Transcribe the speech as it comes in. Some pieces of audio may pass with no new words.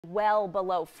Well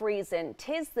below freezing.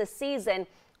 'Tis the season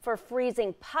for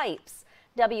freezing pipes.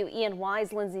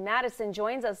 WENY's Lindsay Madison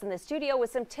joins us in the studio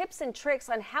with some tips and tricks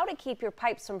on how to keep your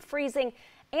pipes from freezing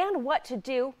and what to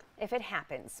do if it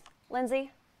happens.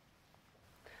 Lindsay?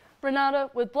 Renata,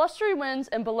 with blustery winds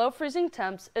and below freezing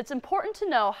temps, it's important to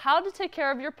know how to take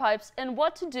care of your pipes and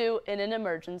what to do in an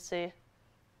emergency.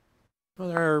 Well,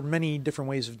 there are many different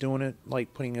ways of doing it,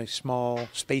 like putting a small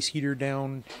space heater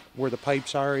down where the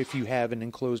pipes are if you have an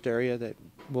enclosed area that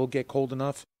will get cold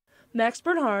enough. Max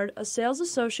Bernhard, a sales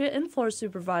associate and floor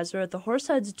supervisor at the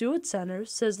Horseheads Do-It Center,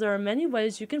 says there are many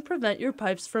ways you can prevent your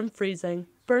pipes from freezing.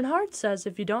 Bernhard says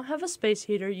if you don't have a space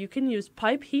heater, you can use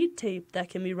pipe heat tape that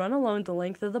can be run along the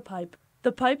length of the pipe.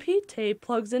 The pipe heat tape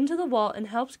plugs into the wall and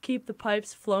helps keep the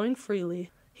pipes flowing freely.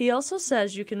 He also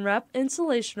says you can wrap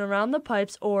insulation around the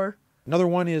pipes or... Another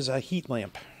one is a heat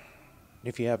lamp,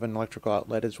 if you have an electrical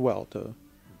outlet as well, to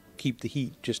keep the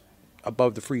heat just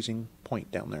above the freezing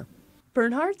point down there.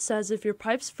 Bernhard says if your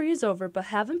pipes freeze over but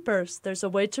haven't burst, there's a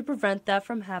way to prevent that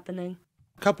from happening.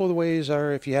 A couple of the ways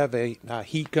are if you have a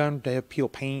heat gun to peel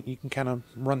paint, you can kind of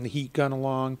run the heat gun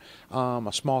along.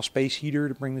 A small space heater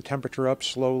to bring the temperature up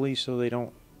slowly so they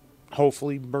don't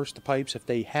hopefully burst the pipes if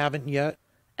they haven't yet.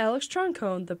 Alex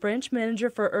Troncone, the branch manager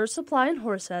for Earth Supply in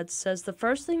Horseheads, says the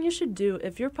first thing you should do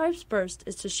if your pipes burst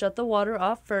is to shut the water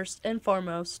off first and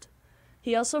foremost.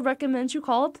 He also recommends you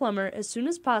call a plumber as soon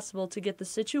as possible to get the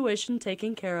situation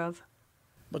taken care of.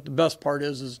 But the best part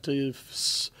is to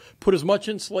put as much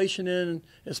insulation in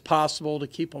as possible to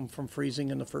keep them from freezing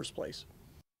in the first place.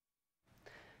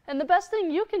 And the best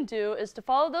thing you can do is to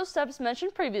follow those steps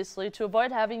mentioned previously to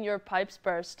avoid having your pipes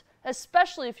burst,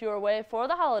 especially if you're away for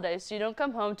the holidays so you don't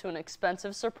come home to an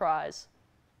expensive surprise.